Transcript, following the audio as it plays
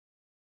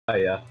Oh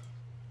yeah.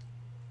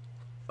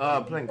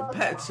 Oh, playing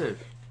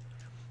competitive.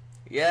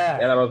 Yeah.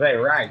 Yeah, that was it,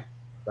 right.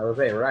 That was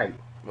it, right.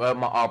 Where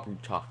my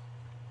arbiter?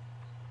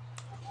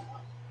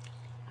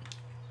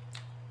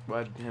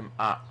 Where him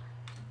at?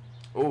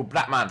 Oh,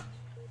 black man.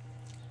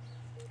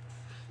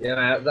 Yeah,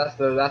 man, that's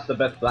the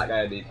best black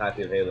guy in the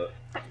entirety of Halo.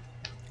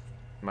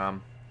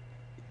 Man.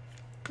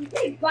 You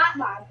say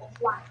Batman or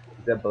Black?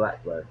 He's a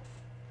black man.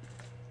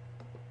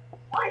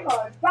 I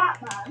heard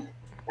Batman.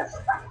 That's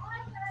what I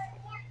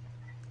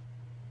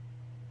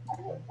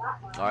heard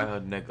Batman. I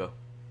heard nigger.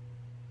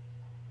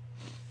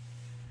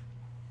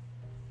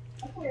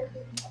 I thought it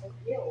was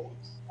guild.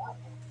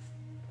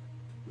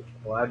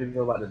 Well, how do you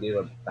feel about the deal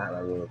of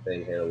Batman when we're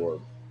playing Halo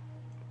Wars?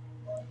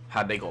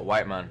 Had they got a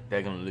white man,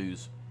 they're gonna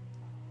lose.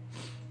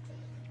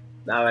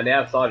 Now, and they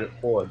have Sergeant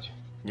Forge.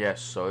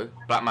 Yes, so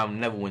black man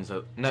never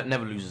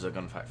never loses a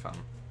gunfight, fam.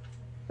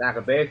 Now,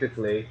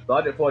 basically,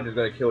 Sergeant Forge is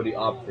gonna kill the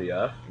Arbiter,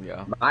 yeah?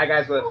 Yeah. My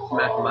guy's gonna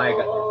smash my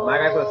guy. My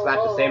guy's gonna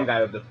smash the same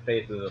guy with the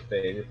face of the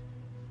thing.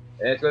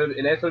 And it's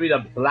gonna be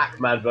the black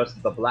man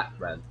versus the black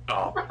man.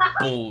 Oh,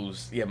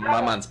 balls. Yeah,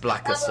 my man's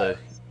blacker, so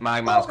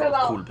my man's got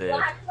a cool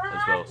beard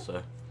as well,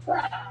 so.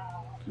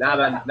 Now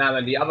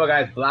man, the other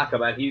guy's blacker,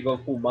 man. He's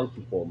going full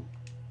monkey form.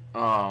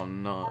 Oh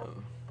no.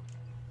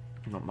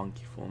 Not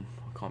monkey form.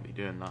 I can't be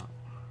doing that.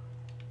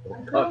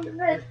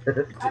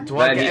 Do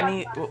I get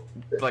any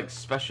like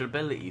special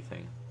ability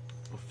thing?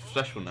 Or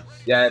specialness?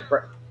 Yeah,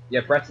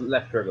 press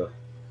left trigger.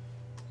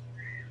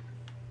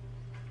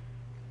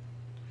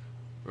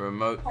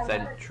 Remote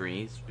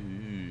sentries.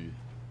 Ooh.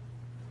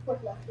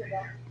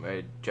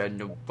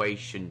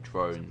 Regeneration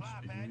drones.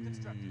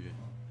 Ooh.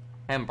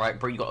 And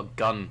bro, you got a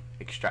gun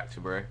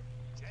extractor, bro.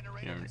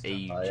 You know, an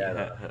age. Oh,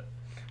 yeah,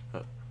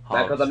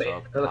 Hard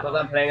because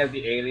I'm playing as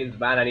the aliens,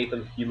 man. I need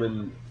some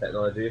human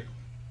technology.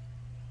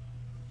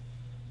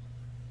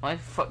 Why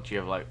the fuck do you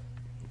have like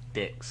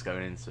dicks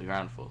going into the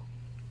ground for?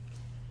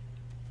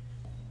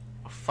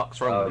 What the fuck's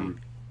wrong with you?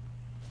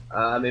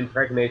 I'm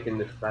impregnating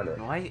this planet.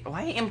 Why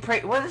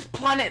what does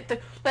planet do?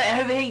 Look,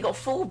 over here you got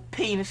 4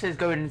 penises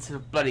going into the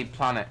bloody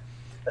planet.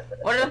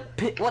 What does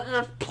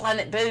the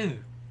planet do?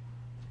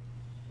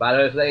 But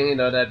I was saying, you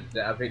know, that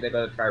I think they're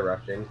gonna try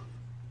rushing.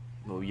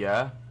 Well,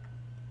 yeah.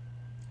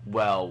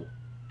 Well,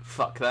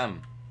 fuck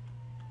them.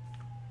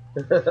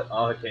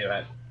 Oh, okay,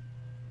 man.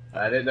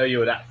 I didn't know you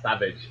were that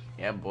savage.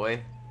 Yeah,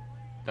 boy.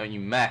 Don't you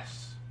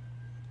mess.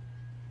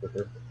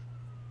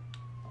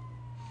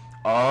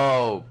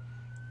 Oh.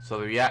 So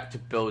the reactor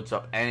builds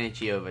up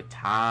energy over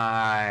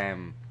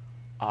time.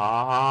 Ah.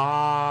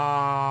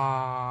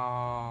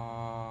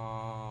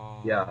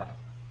 Yeah.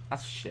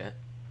 That's shit.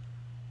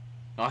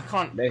 No, I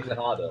can't. Makes it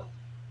harder.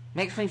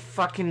 Makes me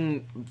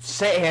fucking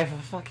sit here for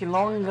fucking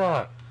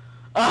longer.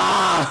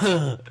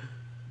 Ah.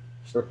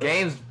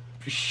 Game's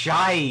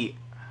shy.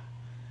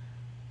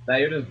 Now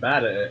you're just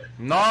bad at it.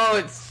 No,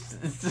 it's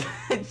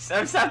I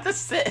just have to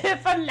sit here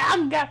for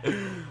longer.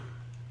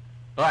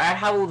 Like, I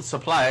have all the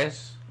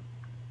supplies.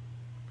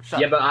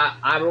 Yeah, but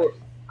I'm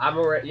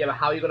already. Yeah, but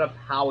how are you gonna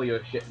power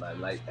your shit,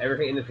 man? Like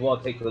everything in this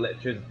world takes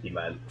electricity,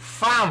 man.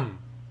 Fam!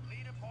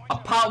 I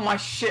power my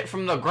shit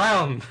from the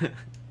ground.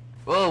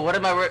 Whoa, what do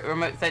my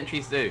remote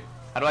sentries do?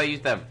 How do I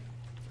use them?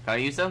 Can I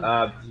use them?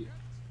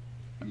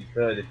 You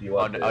could if you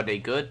want. Are they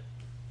good?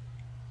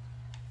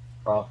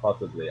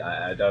 Possibly.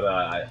 I don't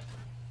know.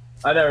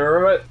 I know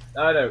remote.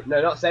 I know.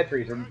 No, not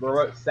sentries.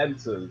 Remote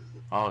sensors.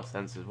 Oh,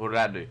 sensors. What did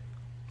that do?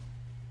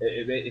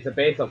 It's a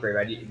base upgrade,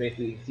 man. You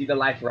basically see the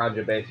lights around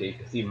your base, you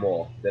can see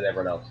more than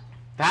everyone else.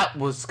 That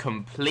was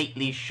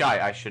completely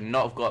shite. I should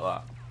not have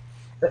got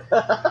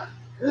that.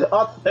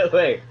 Oh,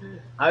 wait.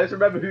 I just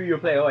remember who you were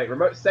playing. Oh, wait,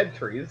 remote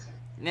sentries.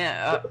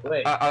 Yeah,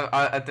 wait.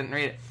 I didn't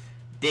read it.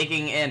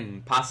 Digging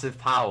in, passive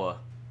power.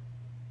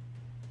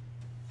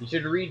 You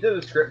should read the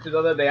descriptions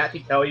of them. They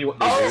actually tell you what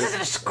they do. Oh, this is a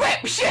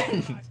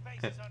description!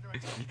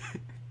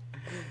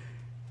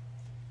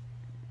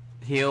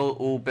 Heal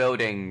all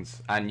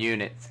buildings and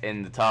units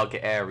in the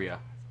target area.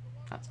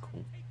 That's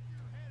cool.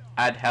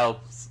 Add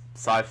health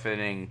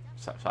siphoning,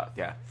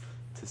 yeah,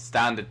 to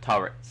standard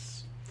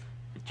turrets.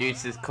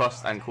 Reduces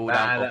cost and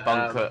cooldown of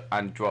bunker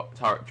and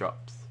turret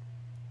drops.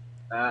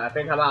 I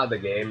think I'm out of the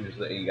game, just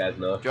letting you guys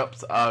know.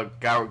 Drops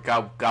bunker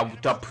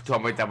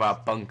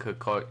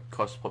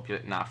cost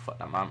populate. Nah, fuck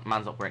that, man.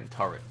 Man's operating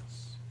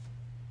turrets.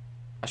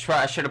 I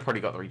should have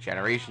probably got the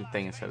regeneration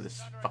thing instead of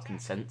this fucking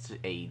sensor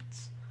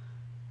aids.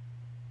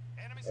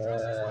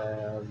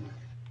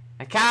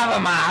 Hey,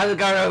 Calvin, man, how's it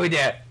going over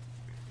there?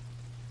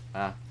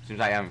 Seems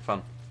like you're having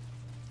fun.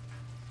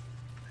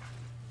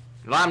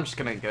 Well, I'm just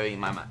gonna go eat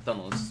my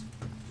McDonald's.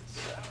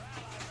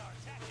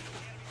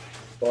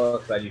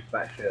 Fuck, man, you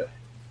fat shit.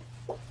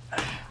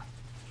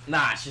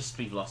 Nah, it's just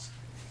we've lost.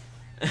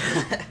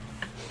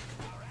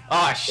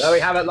 Oh, shit. No, we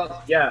haven't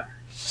lost yet.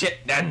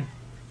 Shit, then.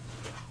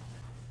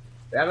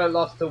 We haven't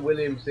lost to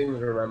William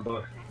Sims,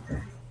 remember?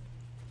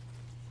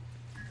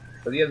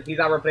 But he's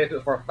our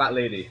replacement for a fat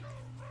lady.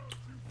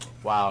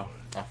 Wow,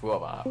 I forgot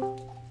about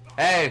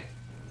that. Hey!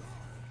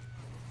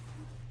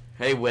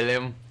 Hey,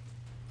 William.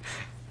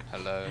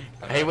 Hello.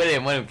 Hey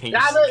William, can you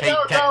Damn it,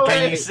 no, go can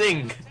away. you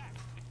sing?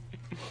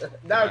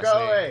 No, go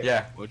away.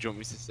 Yeah. What do you want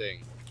me to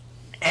sing?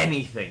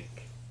 Anything.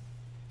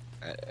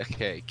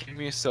 Okay, give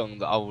me a song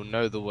that I will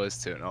know the words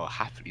to and I'll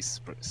happily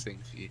sing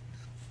for you.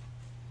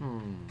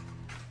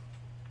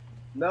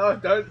 No,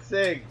 don't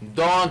sing.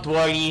 Don't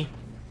worry.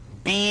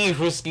 Be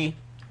risky.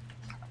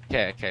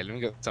 Okay, let me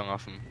get the song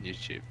off from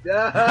YouTube.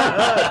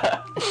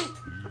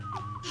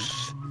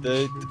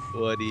 Don't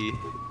worry,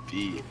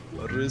 be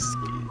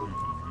risky.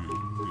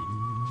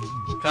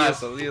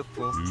 Here's a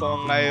little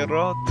song I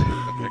wrote.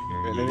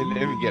 Okay,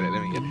 let me get it,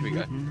 here we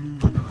go.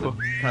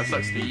 That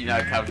sucks to you now,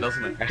 Cav,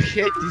 doesn't it? I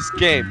hate this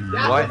game.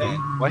 Why hate?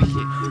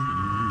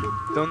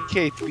 Don't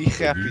hate, be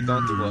happy,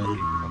 don't worry.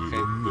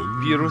 Okay?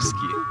 Be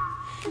risky.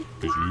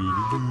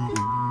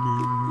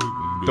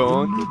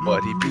 Don't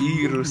worry,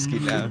 be risky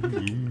now.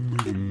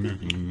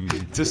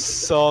 The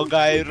song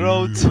I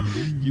wrote,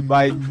 you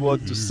might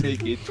want to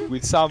sing it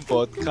with some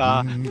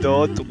vodka.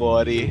 Don't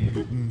worry.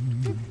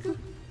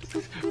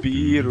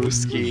 Be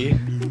risky.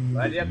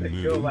 Why do you have to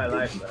kill my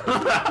life,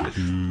 man?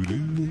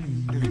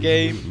 In the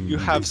game, you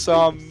have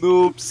some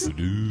noobs,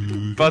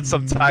 but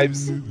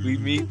sometimes we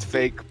meet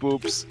fake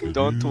boobs.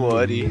 Don't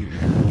worry.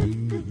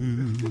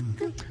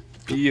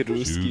 Be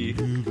risky.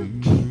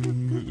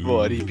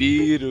 Worry,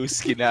 be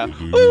risky now.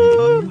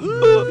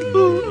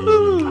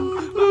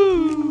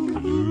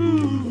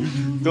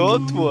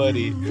 Don't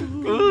worry.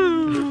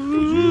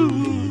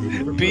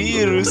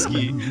 Be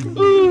risky.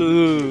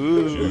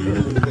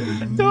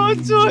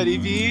 Don't worry,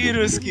 be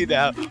risky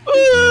now.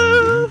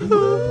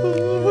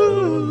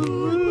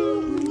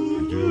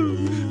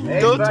 Hey,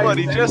 Don't guys,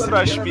 worry, anyone just get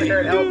rush over me. here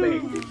and help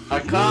me. I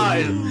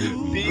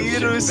can't. Be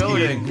Shit's risky.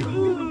 building.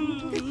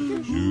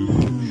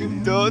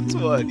 Don't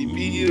worry,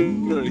 be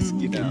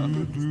risky now.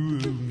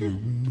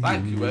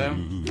 Thank you, William.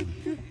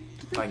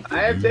 Thank you. I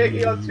am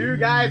taking on 2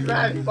 guys,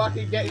 man.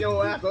 Fucking get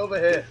your ass over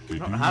here. I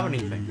don't have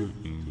anything.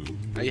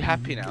 Are you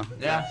happy now?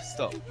 Yeah.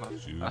 Stop.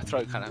 My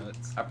throat kind of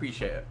hurts. I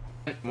appreciate it.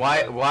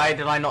 Why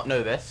did I not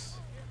know this?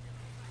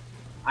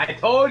 I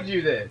told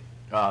you this.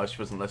 Oh, she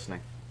wasn't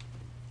listening.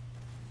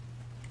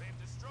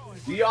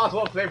 You asked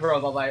what flamethrower, I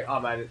was like,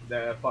 oh man,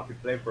 they're fucking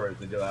flamethrowers.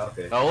 And you're like,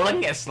 okay. Oh, all I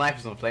can get is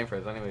snipers and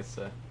flamethrowers anyway,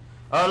 so...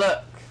 Oh,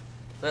 look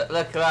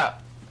at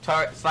that.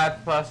 Turret, sniper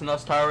person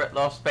lost turret,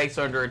 lost space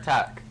under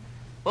attack.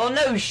 Well,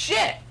 no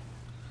shit!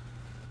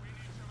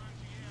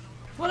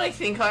 What do I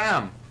think I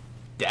am?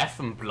 Deaf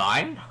and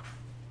blind?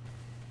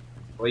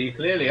 Well, you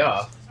clearly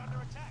are.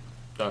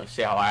 Don't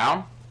see how I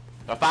am.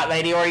 The fat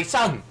lady already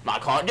sung. I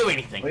can't do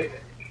anything. Wait.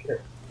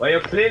 Well,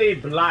 you're clearly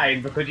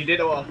blind because you didn't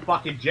know what a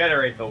fucking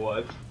generator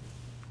was.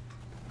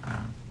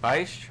 That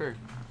is true.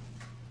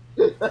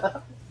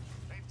 Well,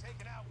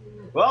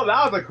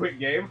 that was a quick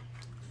game.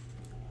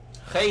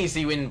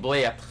 Crazy win,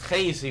 Blair.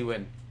 Crazy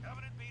win.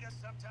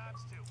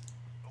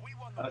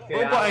 Okay,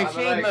 What about I'm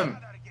achievement?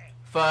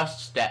 First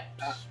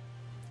steps.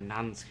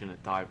 Nan's gonna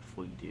die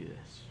before you do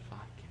this.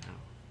 Fucking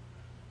hell.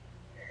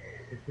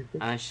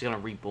 And then she's gonna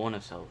reborn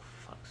herself.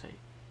 For fuck's sake.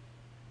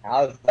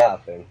 How's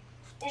that thing?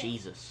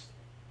 Jesus.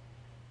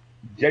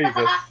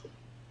 Jesus.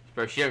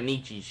 Bro, she don't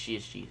need Jesus. She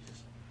is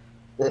Jesus.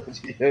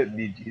 She don't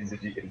need Jesus.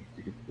 She is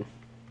Jesus.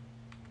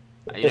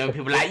 You know,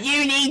 people are like,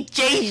 you need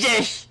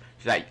Jesus!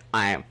 She's like,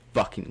 I am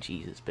fucking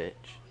Jesus, bitch.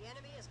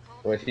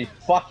 Well, is she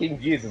fucking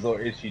Jesus or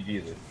is she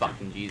Jesus?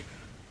 Fucking Jesus.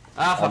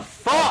 Ah, for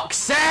fuck's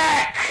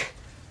sake!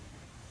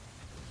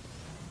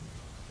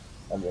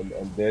 I'm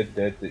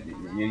dead.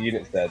 Your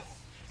unit's dead.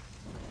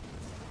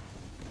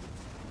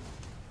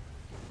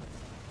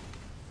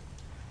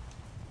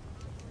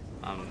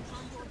 I'm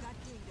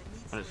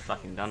just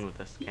fucking done with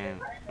this game.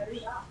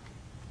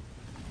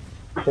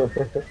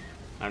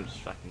 I'm just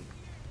fucking...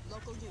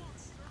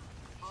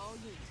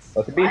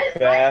 Well, to be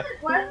fair,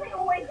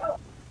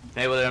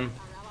 Hey, William.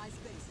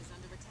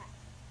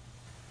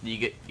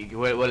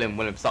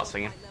 William, start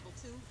singing.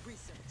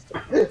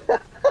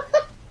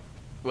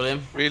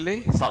 William,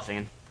 Really? start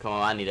singing. Come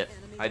on, I need it.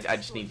 I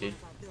just need you.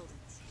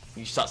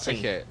 You start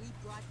singing. Okay.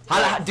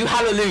 Do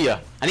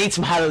hallelujah. I need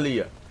some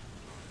hallelujah.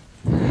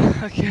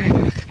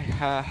 Okay.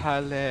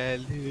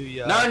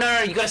 Hallelujah.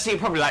 No, you gotta sing it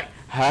properly, like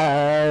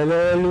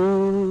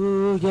hallelujah.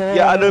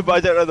 Yeah, I know, but I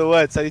don't know the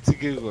words. I need to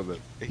Google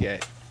them. Okay.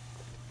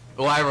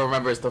 All I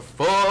remember is the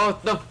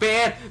fourth, the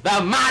fifth,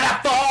 the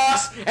mighty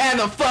force, and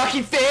the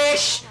fucking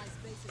fish.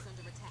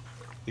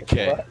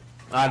 Okay. what?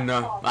 I don't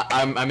know.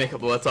 I make up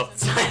the words off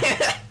the time.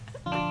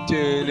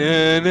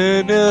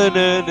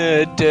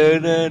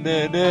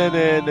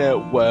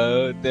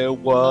 Well, there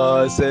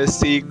was a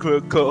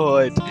secret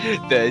chord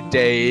that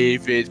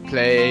David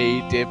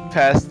played. It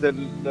passed the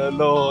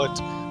Lord.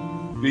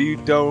 We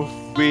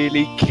don't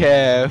really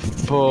care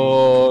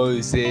for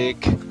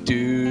music, do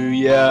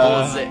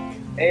ya? Music.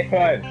 Hey,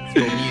 fun. It's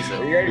called music.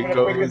 Are you ready It for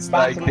the quickest goes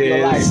like battle of your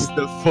life? this: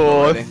 the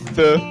fourth,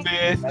 the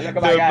fifth, Now look at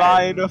the my guy.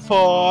 minor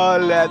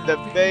fall, and the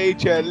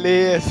major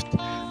lift.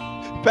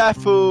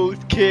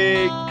 Baffled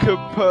king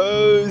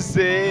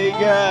composing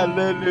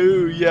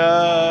hallelujah,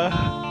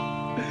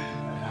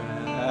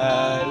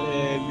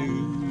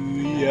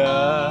 hallelujah,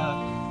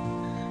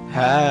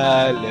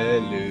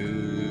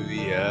 Hallelujah.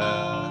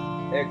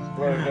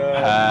 Explosion.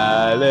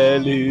 Hallelujah.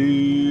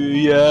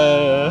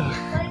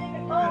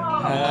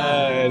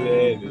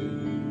 Hallelujah.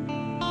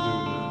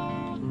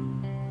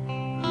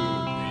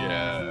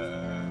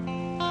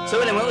 So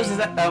William, what was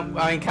that? I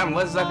mean, Cam,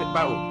 what was that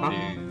battle? Huh?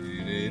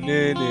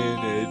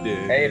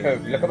 Hey,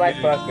 look at my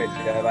first bitch,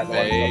 you know, like the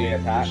one from the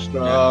attack.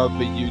 Strong,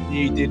 but you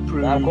needed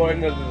proof. I'm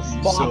going to the You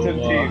Spartan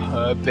saw team.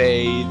 her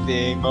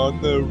bathing on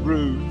the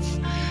roof.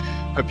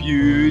 Her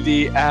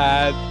beauty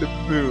and the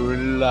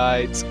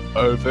moonlight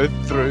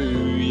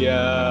overthrew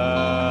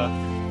ya.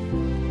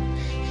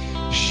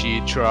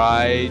 She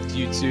tried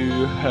you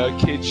to her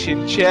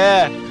kitchen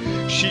chair.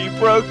 She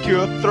broke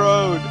your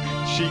throne.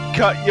 She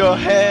cut your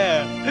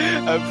hair.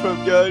 And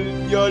from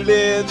your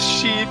lips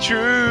she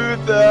drew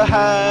the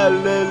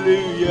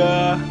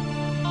hallelujah.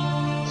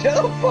 Shut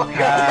the fuck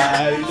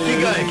up! Keep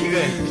going, keep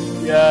going.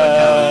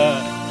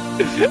 Shut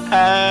the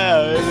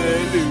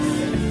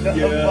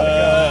fuck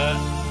up!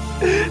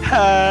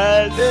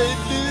 Hallelujah.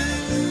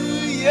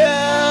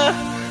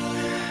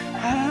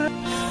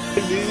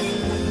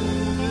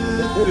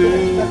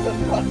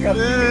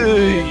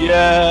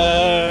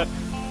 Hallelujah.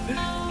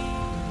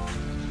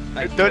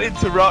 Don't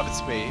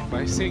interrupt me.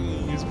 My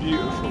singing is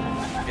beautiful.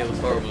 It was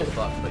horrible as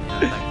fuck, but yeah,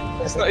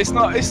 thank you.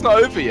 It's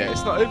not over yet.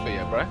 It's not over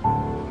yet, bro.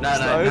 No,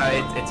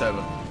 it's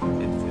over.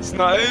 It's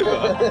not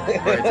over.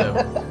 It's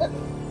over.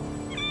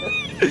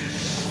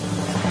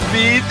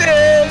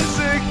 Vides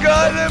are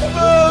gonna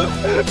move,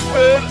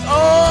 but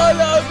all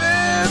of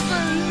it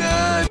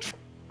learned.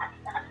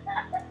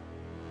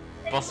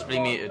 Possibly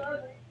muted.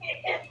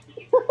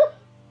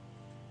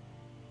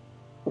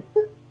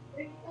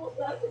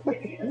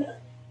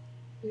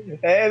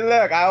 Hey,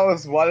 look, I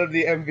was one of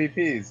the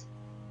MVPs.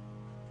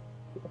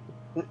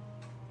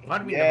 Why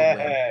did we never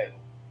win? Yeah.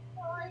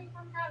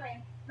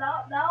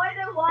 Now I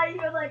know why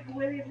you're like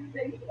William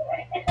thing.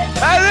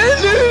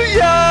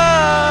 Hallelujah!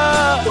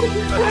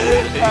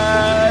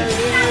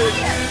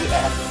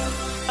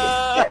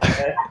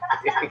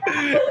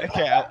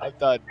 Okay, I'm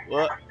done.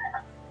 What?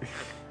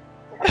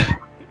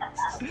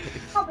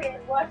 Probably the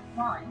worst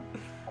mine.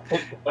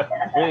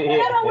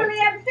 Hello,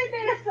 William, sing me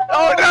a song.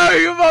 Oh no,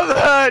 your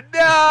mother! No!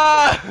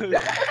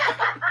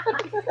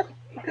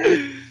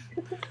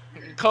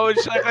 Colin,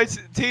 should I go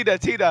to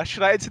Tina,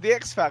 should I enter the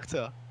X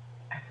Factor?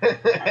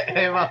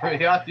 Hey, Mom,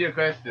 he asked you a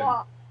question.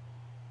 What?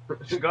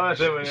 Go on,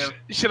 William.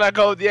 Should I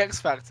go with the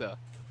X Factor?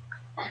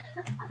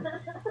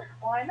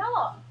 Why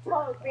not?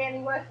 Won't be any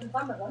worse than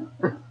some of them.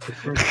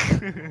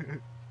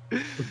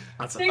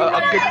 That's Sing, a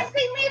I'm good.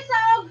 sing me a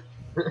song.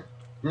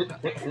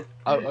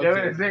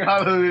 Yeah, sing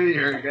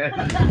hallelujah again.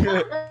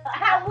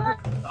 How?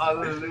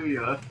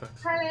 Hallelujah.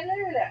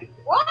 Hallelujah.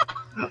 What?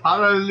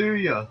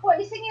 Hallelujah. What,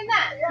 you singing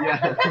that?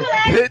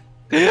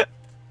 Yeah.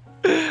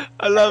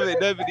 I love it.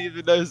 Nobody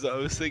even knows that I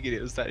was singing it.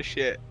 It was that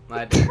shit.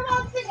 mad. Come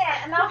on, sing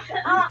it, and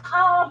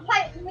I'll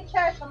play it in the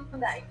church on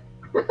Sunday.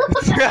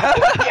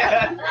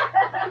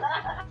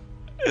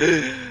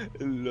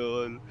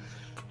 Lol.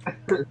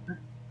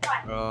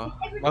 Right. Oh,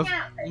 Everything out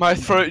there. my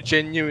throat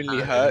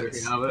genuinely hurts.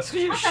 It's because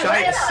you're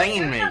shy at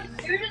singing me.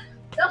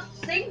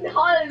 Just sing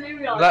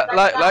hallelujah.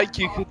 Like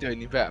you could do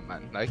any better,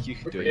 man. Like you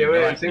could do Yeah, any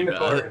wait, better. sing the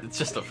chorus. It's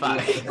just a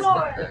fact. Sing the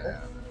chorus.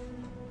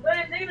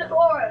 Sing the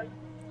chorus.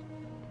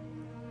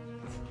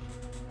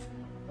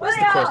 What's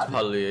the chorus of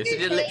hallelujah? Is it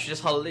literally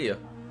just hallelujah?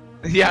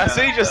 Yeah, I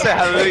see you just say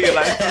hallelujah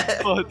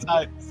like 4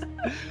 times.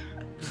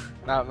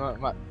 Now,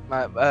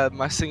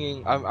 my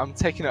singing, I'm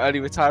taking an early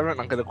retirement.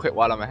 I'm gonna quit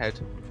while I'm ahead.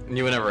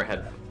 You were never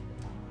ahead.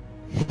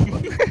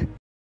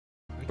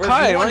 Bro,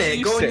 Kai, if you why want don't it,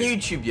 you go on sing?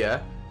 YouTube, yeah?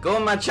 Go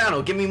on my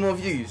channel, give me more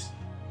views.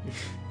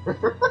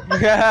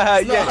 Yeah,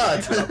 It's not yeah.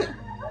 hard.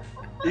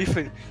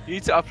 Ethan, you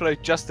need to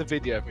upload just a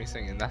video of me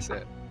singing. That's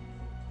it.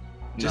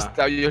 Just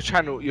Nah. your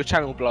channel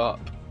will blow up.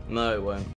 No, it won't.